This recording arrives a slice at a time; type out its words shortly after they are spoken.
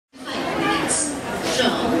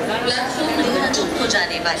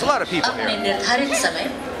There's a lot of people here.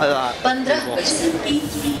 A lot of people.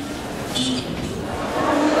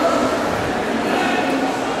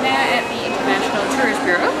 Now at the International Tourist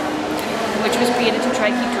Bureau, which was created to try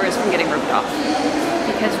to keep tourists from getting ripped off.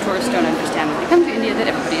 Because tourists don't understand when they come to India that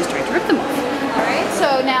everybody is trying to rip them off. Alright,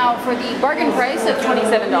 so now for the bargain price of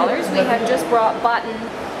 $27, we have just bought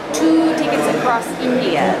 2 tickets across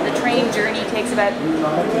India. The train journey takes about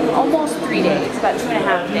almost 3 days, about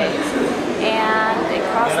 2.5 days. And it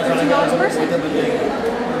costs $13 per person.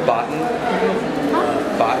 Boughten?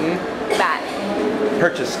 Huh? Boughten? Bad.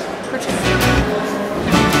 Purchased. Purchased.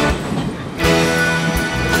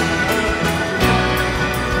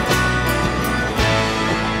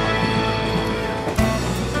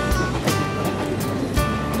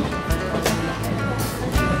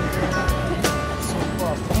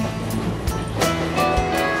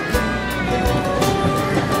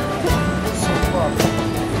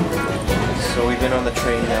 So we've been on the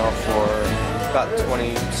train now for about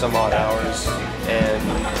 20 some odd hours, and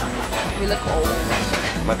We look old.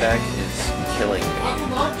 my back is killing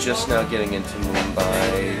me. Just now getting into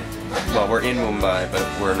Mumbai. Well, we're in Mumbai, but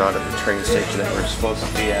we're not at the train station that we're supposed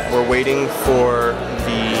to be at. We're waiting for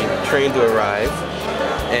the train to arrive,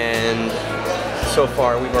 and so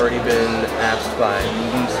far we've already been asked by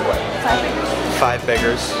what? 5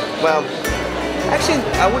 beggars. Well, actually,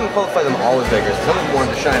 I wouldn't qualify them all as beggars. Some of them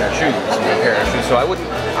wanted to shine our shoes and repair our shoes, so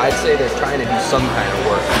I'd say they're trying to do some kind of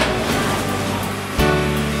work.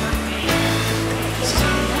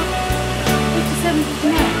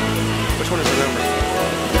 Which one is the number?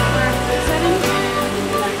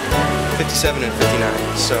 57 and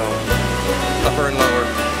 59, so upper and lower.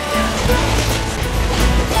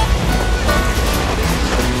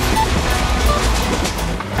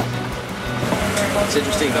 It's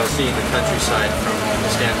interesting though, seeing the countryside from the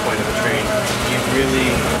standpoint of a train. You really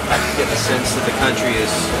get the sense that the country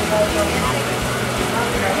is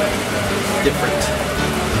different.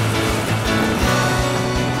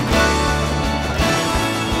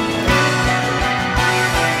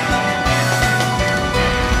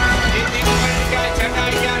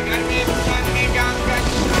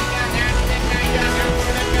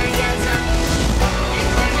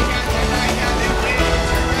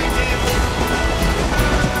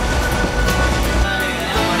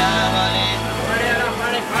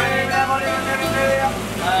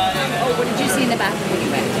 What did you see in the bathroom when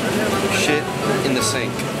you went? Shit in the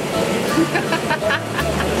sink.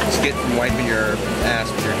 Just get from wiping your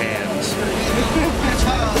ass with your hands.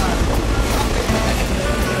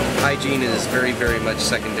 Hygiene is very, very much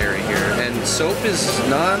secondary here, and soap is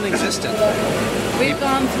non-existent. We've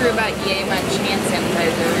gone through about yay much hand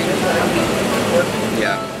sanitizer in a week.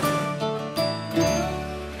 Yeah.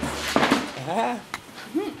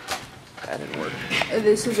 That didn't work.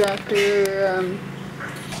 This is after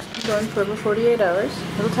going for over 48 hours.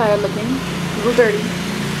 A little tired looking, a little dirty.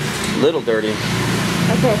 Little dirty.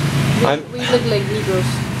 Okay. We look like Negroes.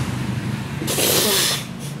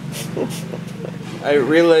 I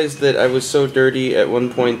realized that I was so dirty at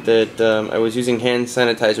one point that I was using hand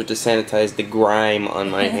sanitizer to sanitize the grime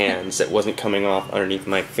on my hands that wasn't coming off underneath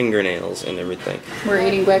my fingernails and everything. We're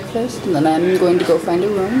eating breakfast, and then I'm going to go find a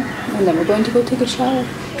room, and then we're going to go take a shower.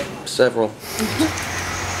 Several.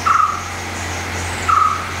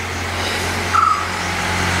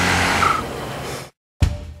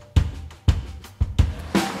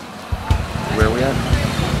 Where are we at?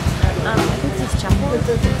 I think this is Chapel.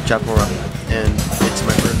 Chapora, and it's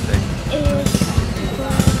my birthday.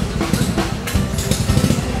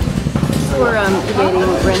 We're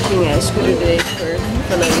renting a scooter today for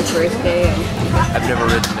Logan's birthday. I've never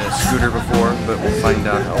ridden a scooter before, but we'll find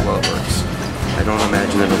out how well it works. I don't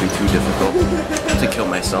imagine it'll be too difficult to kill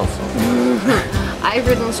myself. I've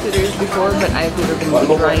ridden scooters before, but I've never been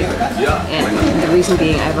the driver. And the reason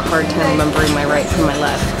being, I have a hard time remembering my right from my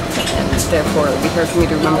left. And therefore, it would be hard for me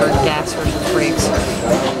to remember gas versus brakes.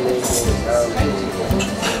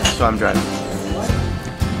 So I'm driving.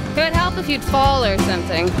 It would help if you'd fall or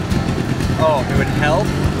something. Oh, it would help?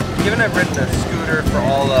 Given I've ridden a scooter for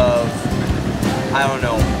all of, I don't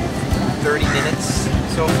know, 30 minutes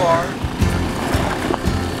so far.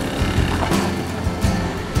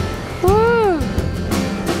 Woo!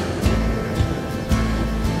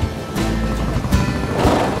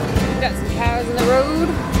 Got some cows in the road.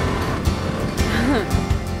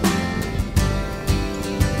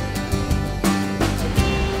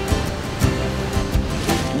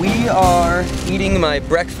 We are eating my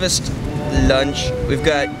breakfast, lunch. We've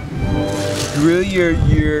got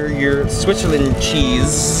Gruyere Switzerland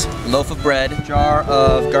cheese, loaf of bread, jar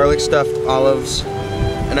of garlic stuffed olives,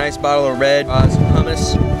 a nice bottle of red, some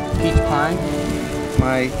hummus, peach pie.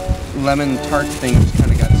 My lemon tart thing just kind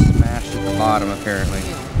of got smashed at the bottom apparently.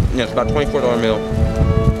 Yeah, it's about a $24 meal.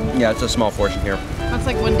 Yeah, it's a small portion here. That's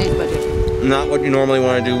like one day's budget. Not what you normally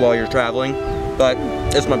want to do while you're traveling, but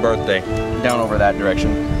it's my birthday. Down over that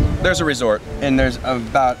direction. There's a resort, and there's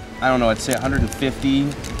about, I don't know, I'd say 150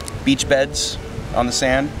 beach beds on the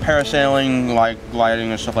sand. Parasailing, like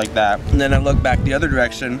gliding and stuff like that. And then I look back the other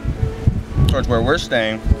direction, towards where we're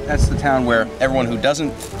staying. That's the town where everyone who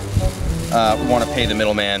doesn't want to pay the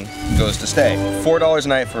middleman goes to stay. $4 a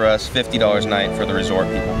night for us, $50 a night for the resort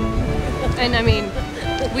people. And I mean,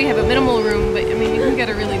 we have a minimal room, but I mean, you can get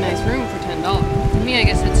a really nice room for $10. For me, I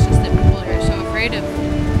guess it's just that people are so afraid of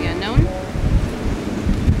the unknown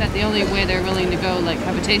that the only way they're willing to go, like,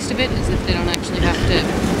 have a taste of it is if they don't actually have to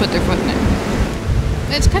put their foot in it.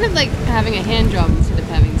 It's kind of like having a hand job instead of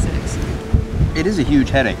having sex. It is a huge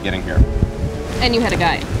headache getting here. And you had a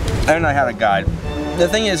guide. And I had a guide. The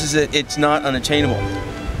thing is that it's not unattainable.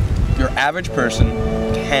 Your average person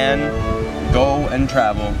can go and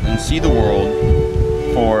travel and see the world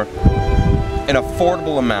for an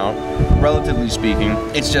affordable amount, relatively speaking.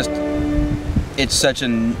 It's just, it's such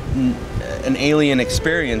an alien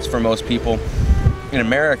experience for most people in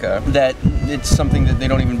America that it's something that they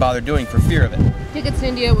don't even bother doing for fear of it. Tickets to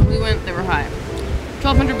India, when we went, they were high.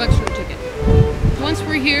 $1,200 for a ticket. Once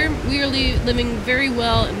we're here, we are living very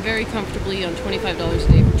well and very comfortably on $25 a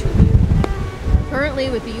day for 2 weeks. Currently,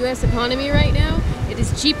 with the US economy right now, it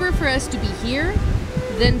is cheaper for us to be here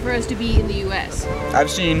than for us to be in the US.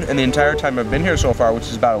 I've seen, in the entire time I've been here so far, which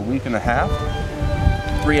is about a week and a half,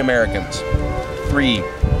 3 Americans. 3.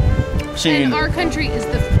 And our country is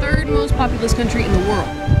the 3rd most populous country in the world.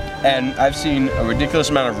 And I've seen a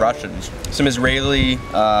ridiculous amount of Russians, some Israeli,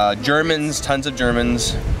 Germans, tons of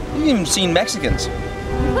Germans. I've even seen Mexicans.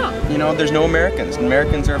 Huh. You know, there's no Americans.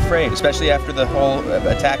 Americans are afraid, especially after the whole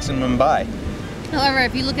attacks in Mumbai. However,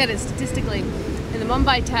 if you look at it statistically, in the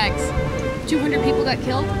Mumbai attacks, 200 people got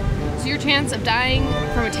killed. So your chance of dying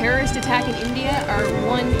from a terrorist attack in India are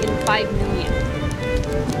 1 in 5 million.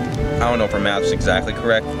 I don't know if our math's exactly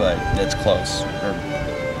correct, but it's close.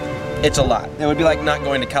 It's a lot. It would be like not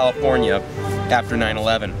going to California after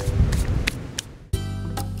 9/11.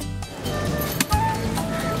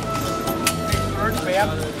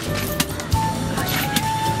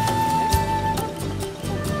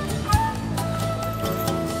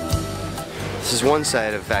 This is one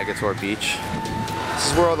side of Vagator Beach. This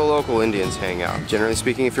is where all the local Indians hang out. Generally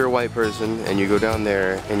speaking, if you're a white person and you go down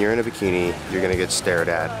there and you're in a bikini, you're gonna get stared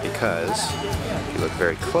at because if you look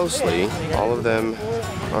very closely, all of them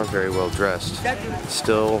are very well dressed.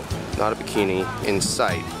 Still not a bikini in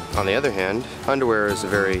sight. On the other hand, underwear is a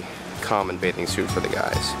very common bathing suit for the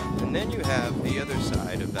guys. And then you have the other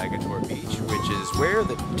side of Vagator Beach, which is where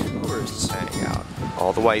the tourists hang out.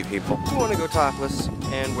 All the white people who want to go topless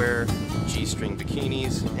and wear G-string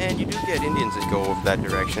bikinis, and you do get Indians that go over that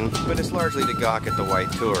direction, but it's largely to gawk at the white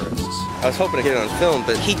tourists. I was hoping to get it on film,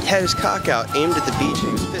 but he had his cock out, aimed at the beach,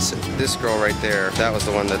 and he was pissing. This girl right there, that was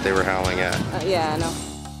the one that they were howling at. Yeah, I know.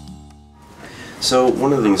 So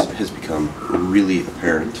one of the things that has become really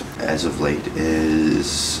apparent as of late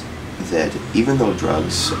is that even though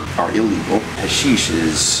drugs are illegal, hashish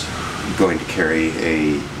is going to carry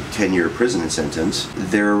a 10-year prison sentence.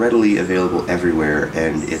 They're readily available everywhere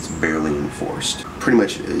and it's barely enforced. Pretty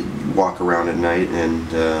much you walk around at night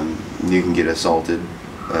and you can get assaulted,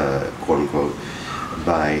 quote unquote,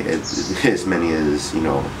 by as many as, you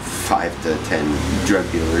know, 5 to 10 drug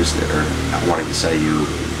dealers that are wanting to sell you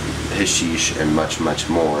hashish and much, much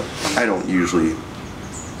more. I don't usually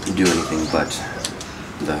do anything but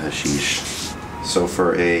the hashish. So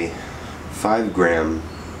for a 5-gram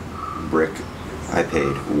brick, I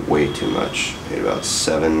paid way too much. I paid about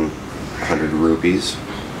 700 rupees.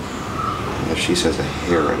 She says a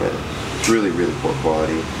hair in it. It's really, really poor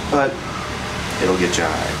quality, but it'll get you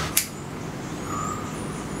high.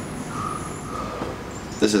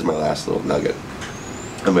 This is my last little nugget.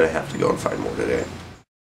 I'm gonna have to go and find more today.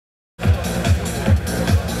 So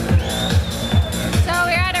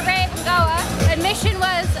we're at a rave in Goa. Admission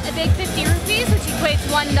was a big 50 rupees, which equates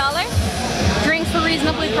 $1. Drinks were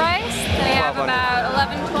reasonably priced. They have about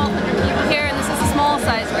 1,200 people here, and this is a small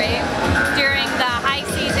size rave. During the high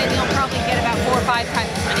season, you'll probably get about 4 or 5 times